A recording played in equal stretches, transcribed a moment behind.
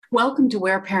Welcome to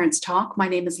Where Parents Talk. My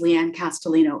name is Leanne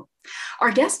Castellino.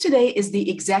 Our guest today is the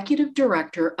Executive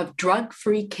Director of Drug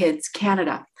Free Kids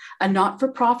Canada, a not for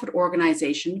profit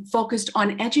organization focused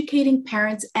on educating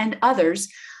parents and others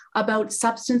about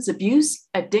substance abuse,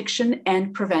 addiction,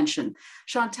 and prevention.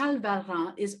 Chantal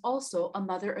Valran is also a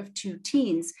mother of two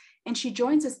teens, and she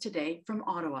joins us today from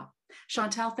Ottawa.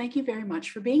 Chantal, thank you very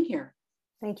much for being here.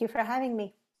 Thank you for having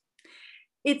me.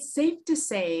 It's safe to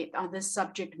say on this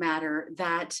subject matter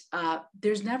that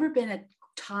there's never been a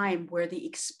time where the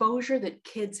exposure that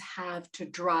kids have to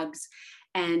drugs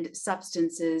and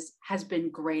substances has been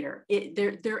greater.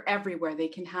 They're everywhere. They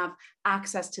can have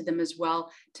access to them as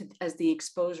well as the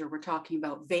exposure. We're talking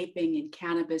about vaping and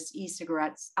cannabis,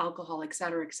 e-cigarettes, alcohol, et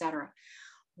cetera, et cetera.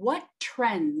 What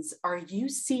trends are you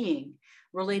seeing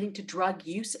relating to drug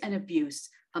use and abuse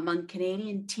among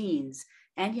Canadian teens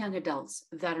and young adults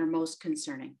that are most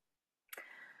concerning?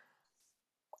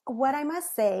 What I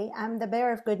must say, I'm the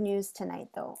bearer of good news tonight,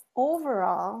 though.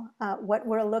 Overall, what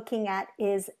we're looking at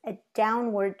is a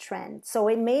downward trend. So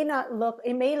it may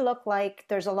look like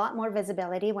there's a lot more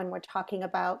visibility when we're talking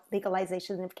about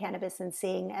legalization of cannabis and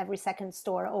seeing every second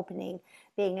store opening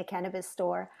being a cannabis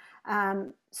store.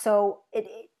 So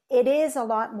it is a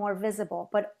lot more visible.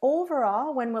 But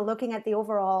overall, when we're looking at the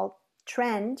overall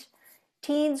trend,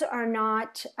 teens are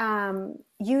not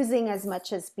using as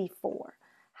much as before.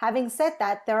 Having said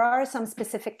that, there are some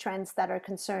specific trends that are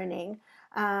concerning,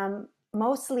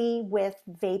 mostly with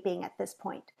vaping at this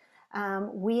point.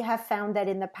 We have found that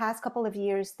in the past couple of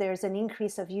years, there's an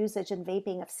increase of usage in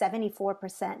vaping of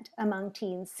 74% among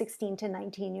teens 16 to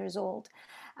 19 years old.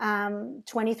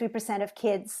 23% of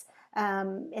kids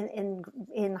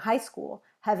in high school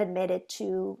have admitted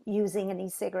to using an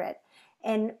e-cigarette.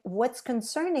 And what's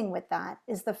concerning with that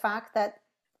is the fact that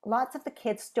lots of the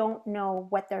kids don't know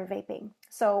what they're vaping.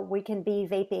 So we can be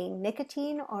vaping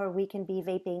nicotine or we can be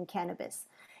vaping cannabis.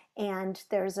 And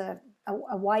there's a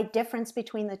wide difference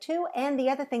between the two. And the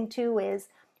other thing too is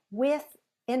with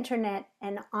internet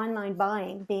and online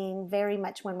buying being very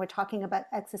much, when we're talking about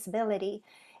accessibility,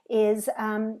 is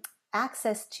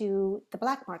access to the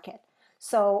black market.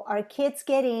 So are kids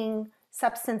getting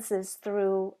substances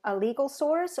through a legal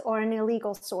source or an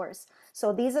illegal source?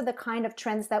 So these are the kind of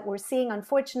trends that we're seeing.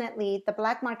 Unfortunately, the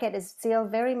black market is still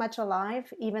very much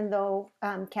alive, even though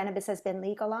cannabis has been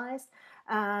legalized.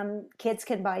 Kids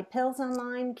can buy pills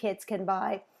online. Kids can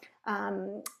buy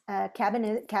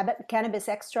cannabis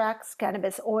extracts,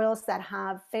 cannabis oils that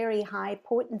have very high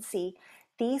potency.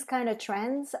 These kind of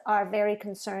trends are very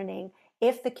concerning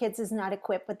if the kids is not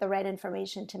equipped with the right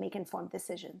information to make informed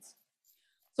decisions.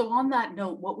 So on that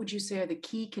note, what would you say are the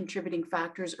key contributing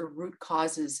factors or root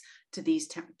causes to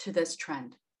this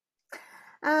trend?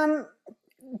 A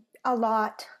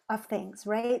lot of things,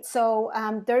 right? So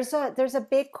there's a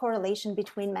big correlation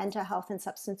between mental health and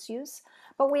substance use,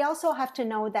 but we also have to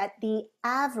know that the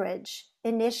average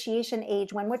initiation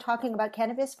age, when we're talking about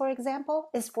cannabis, for example,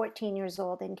 is 14 years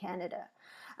old in Canada.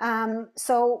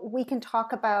 So we can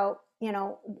talk about,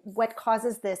 what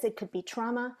causes this. It could be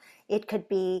trauma. It could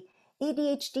be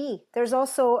ADHD. There's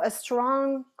also a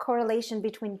strong correlation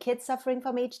between kids suffering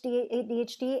from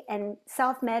ADHD and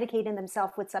self-medicating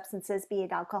themselves with substances, be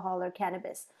it alcohol or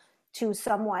cannabis, to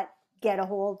somewhat get a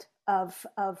hold of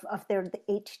their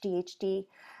ADHD.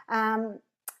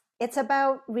 It's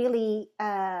about really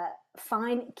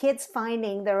kids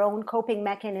finding their own coping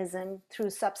mechanism through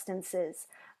substances,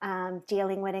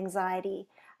 dealing with anxiety,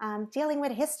 dealing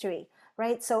with history.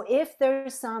 Right. So if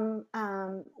there's some,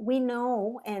 we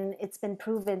know, and it's been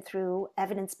proven through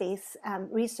evidence-based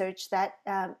research that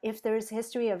if there's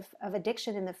history of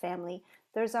addiction in the family,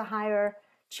 there's a higher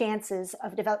chances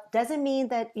of develop. Doesn't mean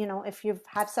that, if you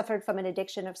have suffered from an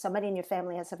addiction, if somebody in your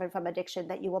family has suffered from addiction,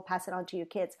 that you will pass it on to your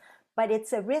kids. But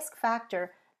it's a risk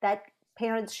factor that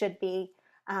parents should be,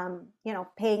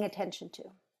 paying attention to.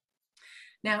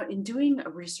 Now, in doing a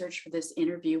research for this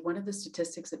interview, one of the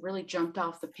statistics that really jumped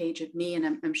off the page at me,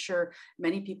 and I'm sure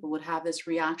many people would have this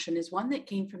reaction, is one that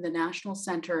came from the National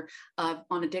Center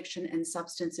on Addiction and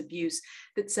Substance Abuse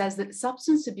that says that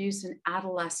substance abuse in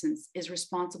adolescence is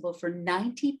responsible for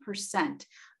 90%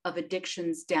 of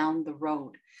addictions down the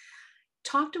road.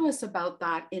 Talk to us about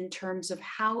that in terms of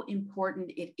how important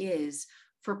it is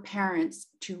for parents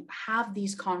to have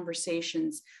these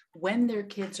conversations when their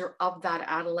kids are of that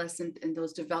adolescent and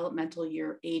those developmental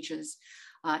year ages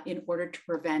in order to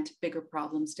prevent bigger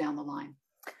problems down the line.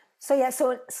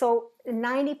 So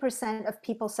 90% of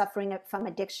people suffering from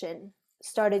addiction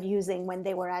started using when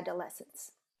they were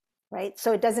adolescents, right?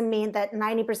 So it doesn't mean that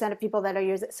 90% of people that are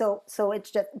using, so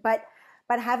it's just, but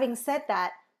having said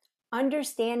that,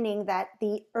 understanding that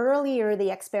the earlier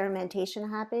the experimentation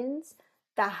happens,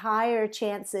 the higher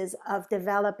chances of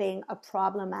developing a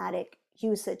problematic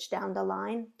usage down the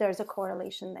line. There's a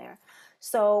correlation there.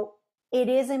 So it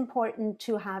is important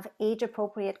to have age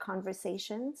appropriate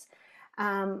conversations.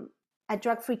 Um, at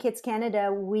Drug Free Kids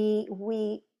Canada, we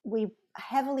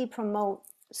heavily promote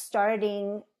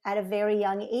starting at a very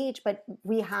young age, but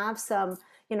we have some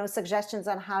suggestions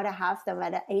on how to have them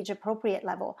at an age appropriate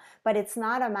level. But it's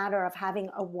not a matter of having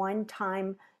a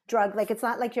one-time drug. Like, it's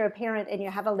not like you're a parent and you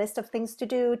have a list of things to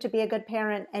do to be a good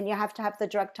parent, and you have to have the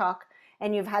drug talk,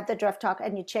 and you've had the drug talk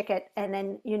and you check it and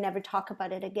then you never talk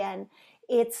about it again.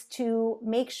 It's to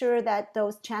make sure that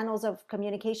those channels of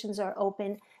communications are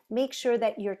open, make sure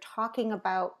that you're talking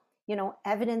about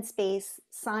evidence-based,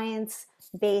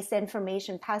 science-based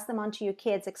information, pass them on to your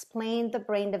kids, explain the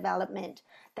brain development,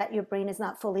 that your brain is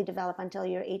not fully developed until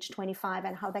you're age 25,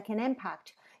 and how that can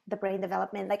impact the brain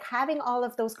development. Like, having all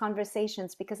of those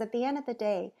conversations, because at the end of the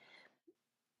day,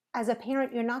 as a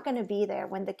parent, you're not going to be there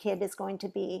when the kid is going to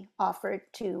be offered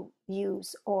to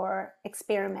use or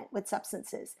experiment with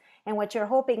substances. And what you're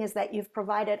hoping is that you've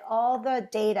provided all the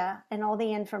data and all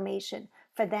the information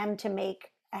for them to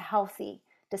make a healthy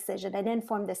decision, an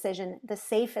informed decision, the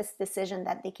safest decision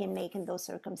that they can make in those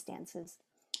circumstances.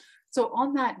 So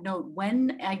on that note,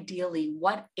 when ideally,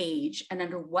 what age and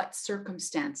under what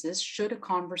circumstances should a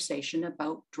conversation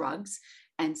about drugs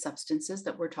and substances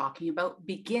that we're talking about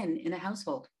begin in a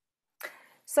household?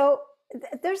 So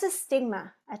there's a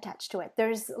stigma attached to it.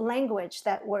 There's language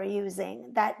that we're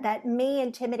using that may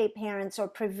intimidate parents or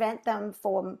prevent them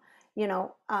from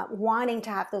wanting to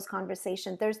have those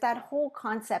conversations. There's that whole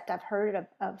concept I've heard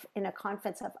of in a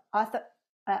conference of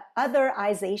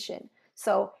otherization.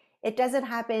 So it doesn't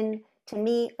happen to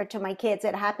me or to my kids,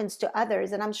 it happens to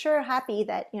others. And I'm sure happy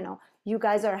that, you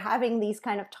guys are having these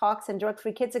kind of talks and Drug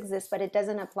Free Kids exist, but it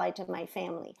doesn't apply to my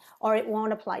family, or it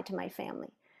won't apply to my family.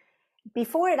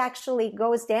 Before it actually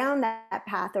goes down that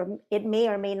path, or it may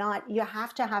or may not, you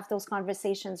have to have those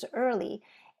conversations early,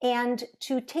 and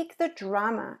to take the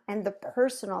drama and the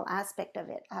personal aspect of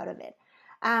it out of it.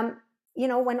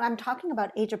 When I'm talking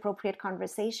about age appropriate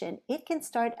conversation, it can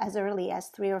start as early as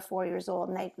 3 or 4 years old.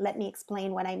 And let me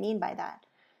explain what I mean by that.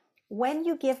 When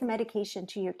you give medication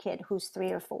to your kid who's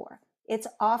 3 or 4, it's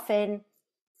often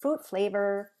fruit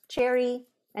flavor, cherry,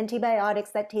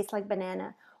 antibiotics that taste like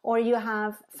banana, or you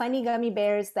have funny gummy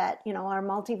bears that are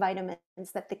multivitamins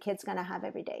that the kid's going to have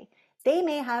every day. They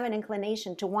may have an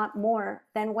inclination to want more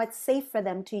than what's safe for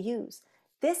them to use.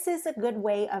 This is a good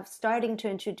way of starting to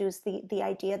introduce the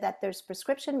idea that there's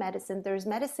prescription medicine, there's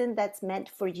medicine that's meant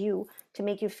for you to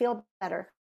make you feel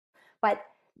better, but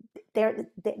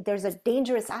there's a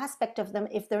dangerous aspect of them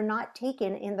if they're not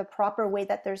taken in the proper way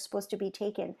that they're supposed to be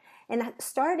taken. And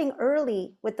starting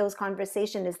early with those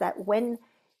conversations is that when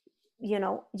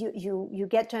you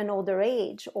get to an older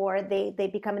age, or they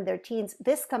become in their teens,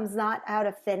 this comes not out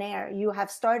of thin air. You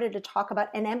have started to talk about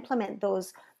and implement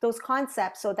those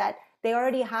concepts, so that they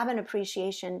already have an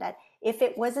appreciation that if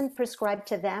it wasn't prescribed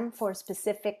to them for a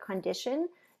specific condition,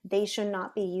 they should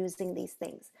not be using these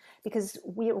things. Because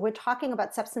we're talking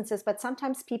about substances, but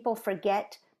sometimes people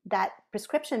forget that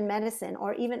prescription medicine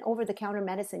or even over-the-counter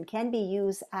medicine can be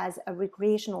used as a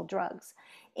recreational drugs.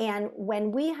 And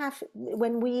when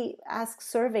we ask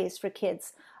surveys for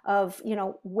kids of,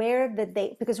 where did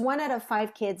they, because 1 out of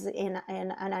 5 kids in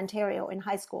Ontario in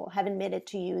high school have admitted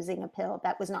to using a pill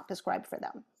that was not prescribed for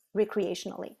them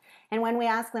recreationally. And when we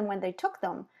asked them when they took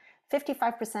them,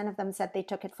 55% of them said they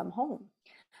took it from home,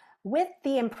 with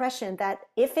the impression that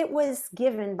if it was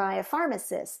given by a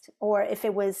pharmacist, or if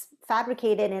it was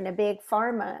fabricated in a big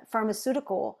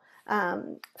pharmaceutical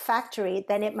factory,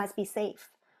 then it must be safe,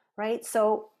 right?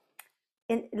 So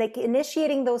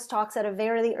initiating those talks at a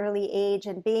very early age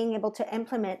and being able to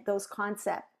implement those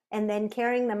concepts and then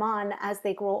carrying them on as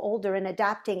they grow older and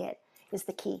adapting it is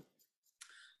the key.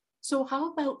 So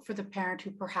how about for the parent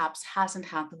who perhaps hasn't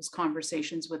had those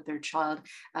conversations with their child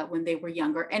when they were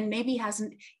younger, and maybe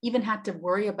hasn't even had to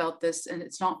worry about this, and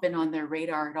it's not been on their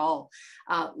radar at all?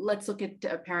 Let's look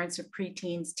at parents of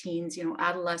preteens, teens,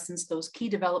 adolescents, those key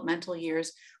developmental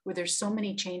years where there's so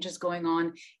many changes going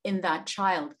on in that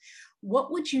child.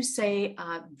 What would you say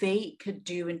they could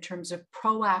do in terms of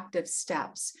proactive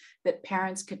steps that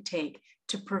parents could take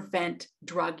to prevent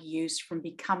drug use from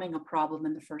becoming a problem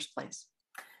in the first place?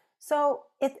 So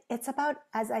it's about,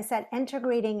 as I said,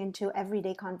 integrating into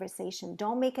everyday conversation.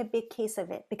 Don't make a big case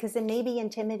of it, because it may be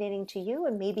intimidating to you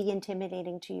and may be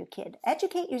intimidating to your kid.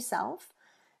 Educate yourself.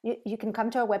 You can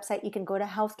come to our website. You can go to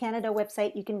Health Canada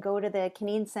website. You can go to the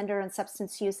Canadian Centre on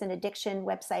Substance Use and Addiction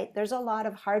website. There's a lot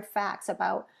of hard facts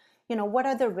about, what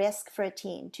are the risks for a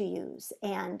teen to use,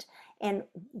 and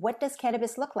what does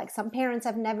cannabis look like? Some parents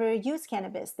have never used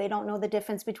cannabis. They don't know the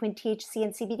difference between THC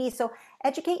and CBD. So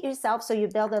educate yourself so you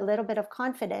build a little bit of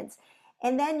confidence,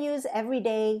 and then use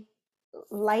everyday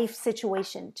life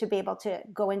situation to be able to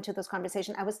go into those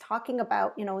conversations. I was talking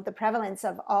about, the prevalence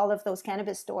of all of those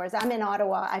cannabis stores. I'm in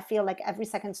Ottawa. I feel like every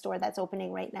second store that's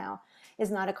opening right now is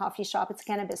not a coffee shop, it's a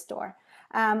cannabis store.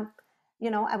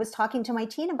 I was talking to my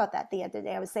teen about that the other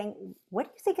day. I was saying, what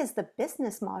do you think is the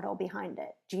business model behind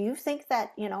it? Do you think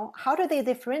that, how do they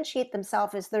differentiate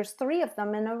themselves as there's three of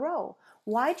them in a row?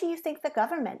 Why do you think the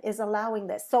government is allowing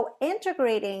this? So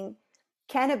integrating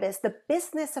cannabis, the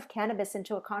business of cannabis,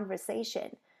 into a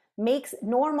conversation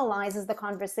normalizes the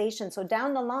conversation. So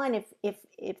down the line,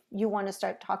 if you want to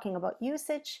start talking about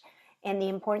usage and the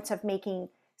importance of making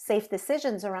safe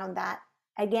decisions around that,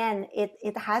 again,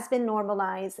 it has been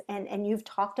normalized, and you've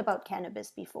talked about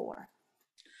cannabis before.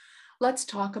 Let's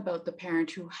talk about the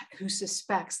parent who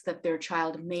suspects that their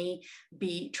child may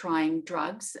be trying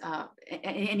drugs,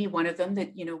 any one of them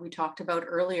that we talked about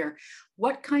earlier.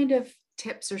 What kind of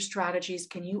tips or strategies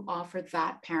can you offer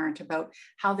that parent about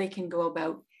how they can go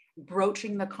about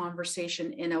broaching the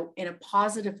conversation in a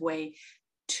positive way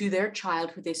to their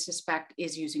child who they suspect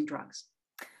is using drugs?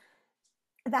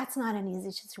 That's not an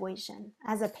easy situation.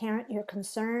 As a parent, you're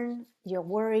concerned, you're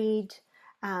worried.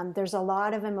 There's a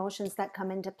lot of emotions that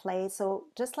come into play. So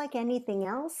just like anything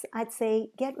else, I'd say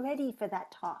get ready for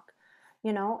that talk.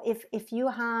 If you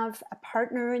have a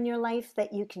partner in your life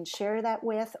that you can share that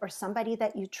with, or somebody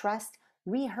that you trust,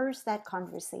 rehearse that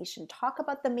conversation. Talk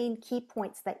about the main key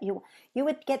points that you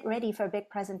would get ready for a big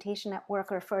presentation at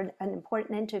work or for an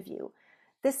important interview.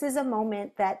 This is a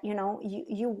moment that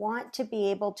you want to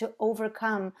be able to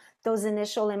overcome those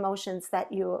initial emotions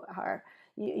that you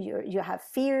have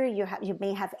fear, you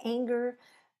may have anger.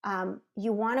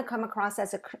 You want to come across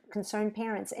as a concerned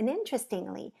parent. And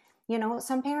interestingly,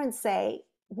 some parents say,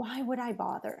 why would I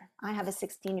bother? I have a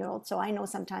 16-year-old, so I know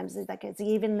sometimes like, is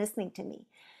he even listening to me?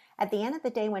 At the end of the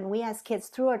day, when we ask kids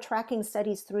through our tracking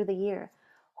studies through the year,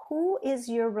 who is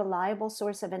your reliable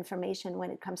source of information when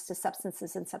it comes to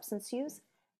substances and substance use?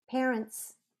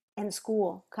 Parents and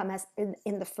school come as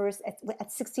in the first at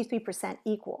 63%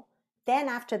 equal. Then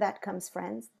after that comes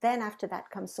friends. Then after that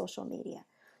comes social media.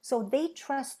 So they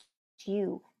trust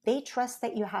you. They trust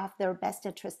that you have their best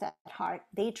interest at heart.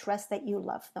 They trust that you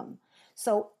love them.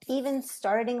 So even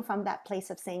starting from that place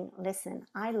of saying, listen,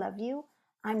 I love you.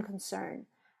 I'm concerned.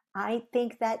 I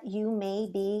think that you may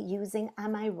be using,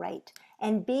 am I right?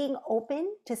 And being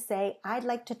open to say, I'd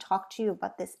like to talk to you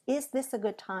about this. Is this a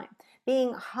good time?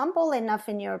 Being humble enough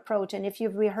in your approach. And if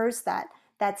you've rehearsed that,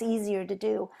 that's easier to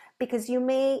do, because you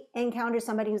may encounter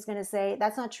somebody who's going to say,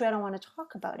 that's not true, I don't want to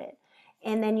talk about it.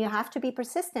 And then you have to be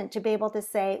persistent to be able to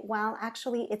say, well,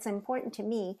 actually, it's important to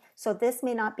me. So this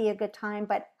may not be a good time,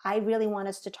 but I really want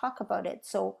us to talk about it.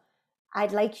 So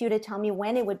I'd like you to tell me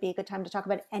when it would be a good time to talk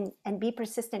about it, and be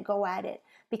persistent, go at it,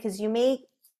 because you may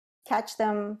catch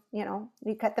them,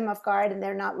 you cut them off guard and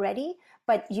they're not ready,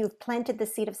 but you've planted the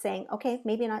seed of saying, okay,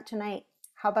 maybe not tonight.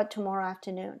 How about tomorrow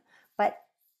afternoon? But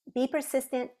be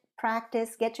persistent,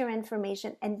 practice, get your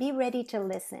information, and be ready to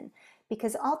listen,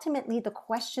 because ultimately the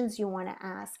questions you want to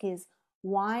ask is,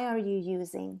 why are you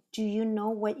using? Do you know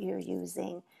what you're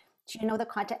using? Do you know the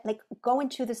content? Like, go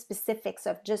into the specifics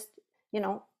of just,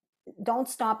 don't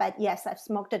stop at, yes, I've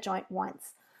smoked a joint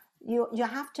once. You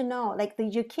have to know, like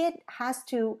your kid has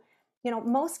to,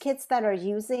 most kids that are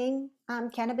using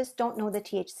cannabis don't know the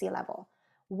THC level.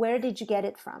 Where did you get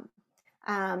it from?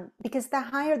 Because the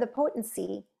higher the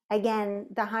potency, again,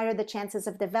 the higher the chances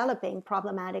of developing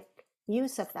problematic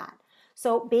use of that.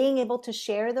 So being able to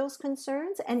share those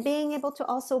concerns, and being able to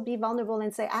also be vulnerable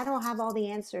and say, I don't have all the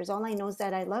answers. All I know is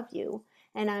that I love you,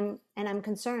 and I'm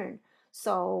concerned.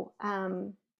 So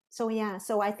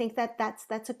I think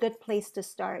that's a good place to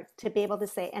start, to be able to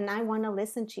say, and I want to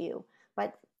listen to you,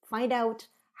 but find out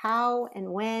how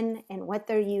and when and what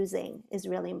they're using is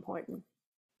really important.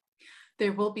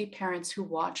 There will be parents who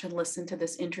watch and listen to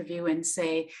this interview and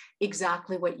say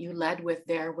exactly what you led with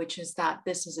there, which is that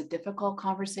this is a difficult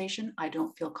conversation. I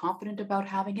don't feel confident about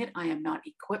having it. I am not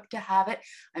equipped to have it.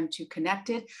 I'm too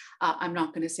connected. I'm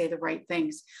not going to say the right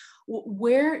things.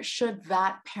 Where should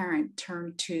that parent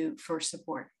turn to for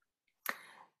support?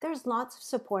 There's lots of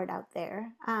support out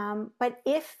there. But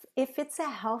if it's a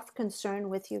health concern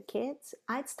with your kids,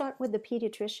 I'd start with the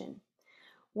pediatrician.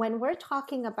 When we're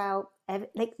talking about,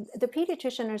 like, the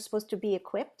pediatrician are supposed to be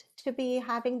equipped to be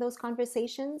having those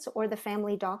conversations, or the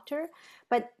family doctor,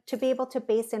 but to be able to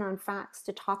base it on facts,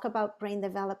 to talk about brain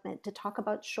development, to talk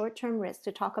about short-term risk,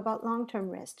 to talk about long-term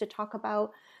risk, to talk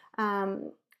about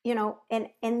Um,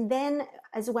 and then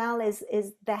as well is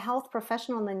the health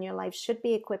professional in your life should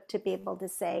be equipped to be able to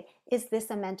say, is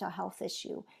this a mental health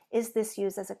issue? Is this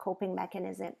used as a coping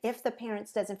mechanism? If the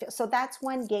parents doesn't feel, so that's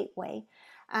one gateway.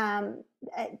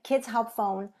 Kids Help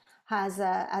Phone has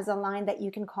a line that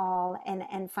you can call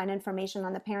and find information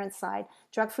on the parent side.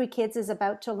 Drug Free Kids is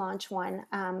about to launch one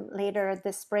later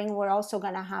this spring. We're also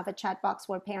going to have a chat box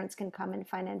where parents can come and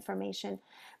find information.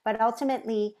 But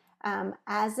ultimately,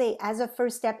 as a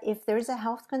first step, if there's a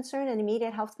health concern, an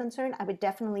immediate health concern, I would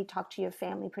definitely talk to your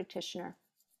family practitioner.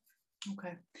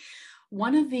 Okay.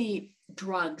 One of the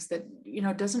drugs that,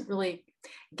 doesn't really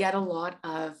get a lot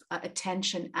of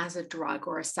attention as a drug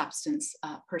or a substance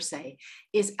per se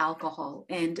is alcohol.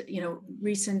 And,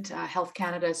 recent Health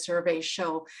Canada surveys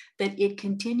show that it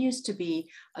continues to be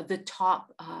the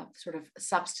top sort of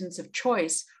substance of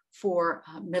choice for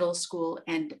middle school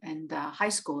and high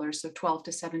schoolers, so 12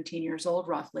 to 17 years old,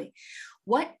 roughly.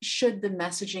 What should the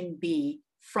messaging be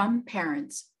from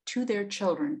parents to their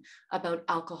children about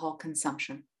alcohol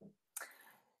consumption?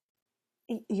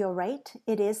 You're right.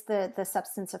 It is the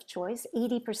substance of choice.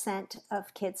 80%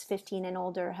 of kids 15 and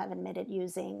older have admitted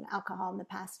using alcohol in the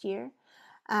past year.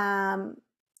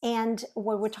 And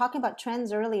when we're talking about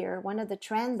trends earlier, one of the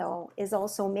trend though is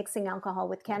also mixing alcohol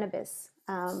with cannabis,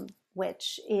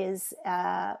 which is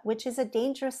a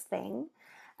dangerous thing,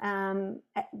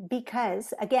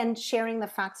 because again, sharing the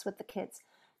facts with the kids.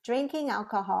 Drinking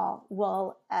alcohol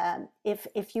will,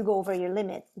 if you go over your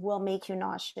limit, will make you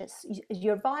nauseous.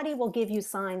 Your body will give you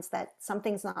signs that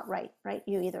something's not right, right?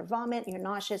 You either vomit, you're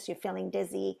nauseous, you're feeling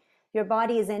dizzy. Your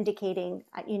body is indicating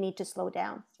you need to slow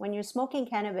down. When you're smoking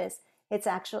cannabis, it's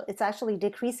actually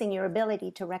decreasing your ability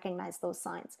to recognize those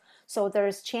signs. So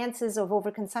there's chances of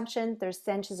overconsumption, there's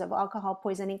chances of alcohol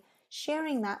poisoning.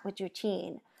 Sharing that with your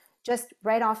teen, just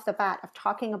right off the bat, of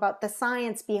talking about the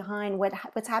science behind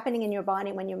what's happening in your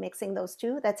body when you're mixing those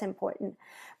two, that's important.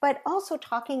 But also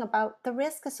talking about the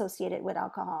risk associated with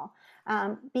alcohol,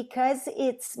 because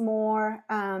it's more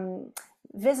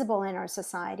visible in our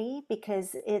society,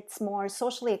 because it's more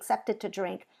socially accepted to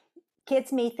drink.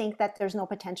 Kids may think that there's no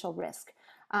potential risk.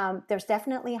 There's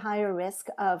definitely higher risk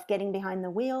of getting behind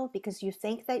the wheel because you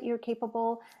think that you're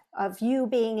capable of you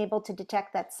being able to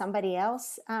detect that somebody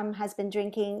else has been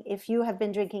drinking. If you have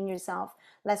been drinking yourself,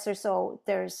 lesser so.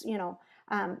 There's,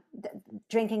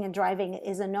 drinking and driving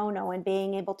is a no-no, and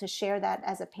being able to share that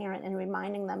as a parent and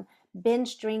reminding them,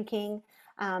 binge drinking,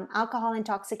 alcohol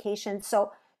intoxication.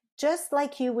 So just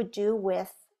like you would do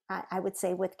with, I would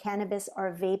say, with cannabis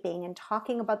or vaping, and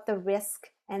talking about the risk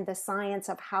and the science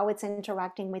of how it's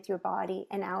interacting with your body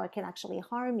and how it can actually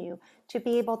harm you, to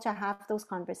be able to have those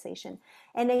conversations.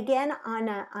 And again, on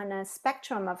a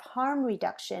spectrum of harm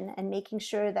reduction, and making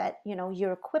sure that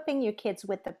you're equipping your kids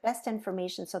with the best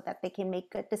information so that they can make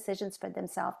good decisions for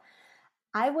themselves,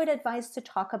 I would advise to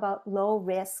talk about low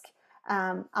risk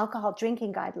alcohol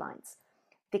drinking guidelines.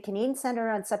 The Canadian Centre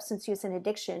on Substance Use and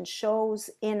Addiction shows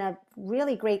in a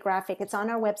really great graphic, it's on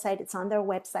our website, it's on their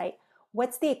website,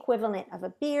 what's the equivalent of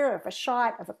a beer, of a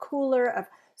shot, of a cooler,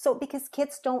 so because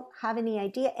kids don't have any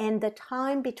idea, and the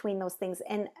time between those things.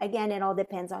 And again, it all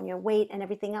depends on your weight and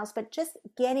everything else, but just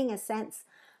getting a sense.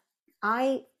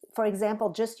 I, for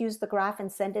example, just use the graph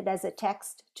and send it as a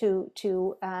text to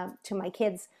my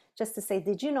kids, just to say,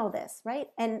 did you know this, right?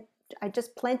 And I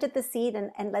just planted the seed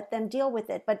and let them deal with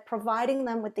it, but providing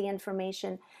them with the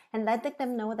information and letting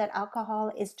them know that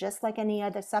alcohol is just like any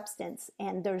other substance,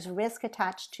 and there's risk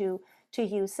attached to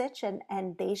usage,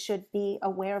 and they should be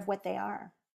aware of what they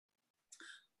are.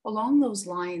 Along those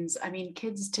lines, I mean,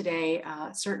 kids today,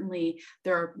 certainly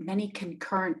there are many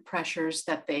concurrent pressures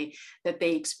that they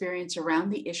experience around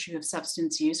the issue of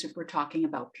substance use. If we're talking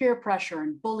about peer pressure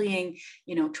and bullying,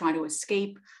 trying to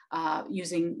escape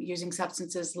using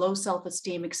substances, low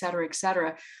self-esteem, et cetera, et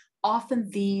cetera. Often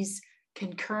these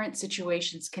concurrent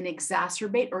situations can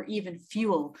exacerbate or even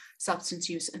fuel substance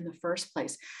use in the first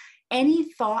place.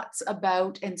 Any thoughts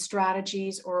about and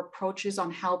strategies or approaches on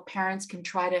how parents can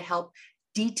try to help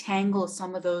detangle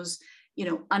some of those,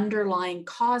 underlying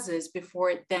causes before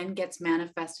it then gets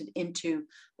manifested into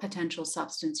potential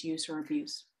substance use or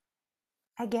abuse?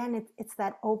 Again, it's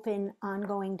that open,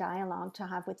 ongoing dialogue to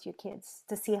have with your kids,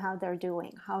 to see how they're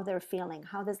doing, how they're feeling,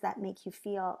 how does that make you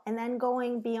feel? And then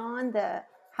going beyond the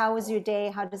how was your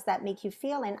day, how does that make you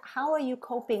feel, and how are you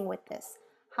coping with this?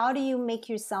 How do you make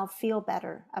yourself feel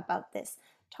better about this?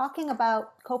 Talking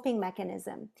about coping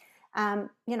mechanism.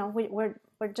 We're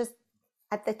just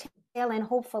at the tail end,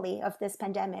 hopefully, of this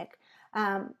pandemic,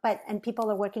 and people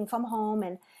are working from home,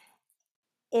 and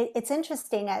it's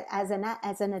interesting as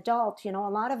an adult, you know, a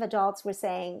lot of adults were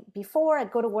saying before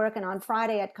I'd go to work and on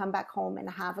Friday I'd come back home and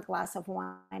have a glass of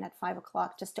wine at 5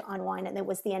 o'clock just to unwind. And it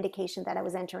was the indication that I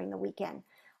was entering the weekend.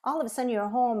 All of a sudden you're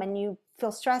home and you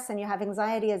feel stress and you have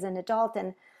anxiety as an adult.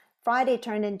 And Friday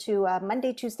turned into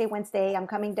Monday, Tuesday, Wednesday. I'm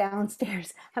coming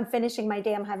downstairs. I'm finishing my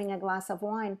day. I'm having a glass of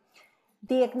wine.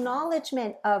 The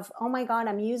acknowledgement of, oh my God,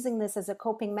 I'm using this as a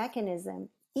coping mechanism,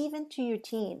 even to your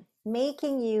teen,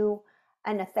 making you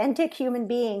an authentic human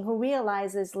being who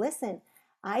realizes, listen,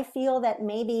 I feel that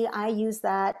maybe I use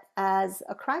that as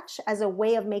a crutch, as a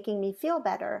way of making me feel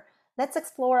better. Let's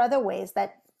explore other ways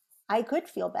that I could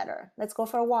feel better. Let's go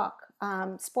for a walk.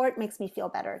 Sport makes me feel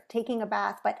better, taking a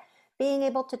bath, but being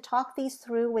able to talk these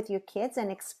through with your kids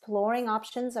and exploring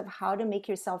options of how to make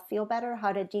yourself feel better,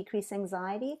 how to decrease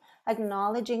anxiety,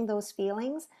 acknowledging those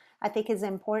feelings, I think is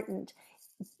important,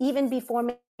 even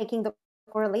before making the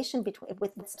correlation between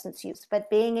with substance use, but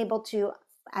being able to,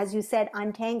 as you said,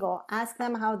 untangle, ask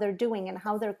them how they're doing and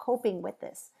how they're coping with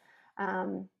this,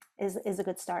 is a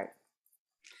good start.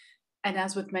 And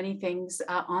as with many things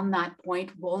on that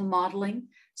point, role modeling,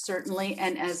 certainly.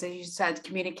 And as you said,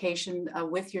 communication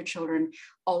with your children,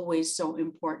 always so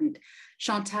important.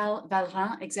 Chantal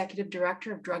Valran, Executive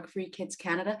Director of Drug Free Kids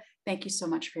Canada, thank you so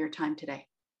much for your time today.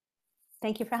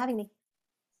 Thank you for having me.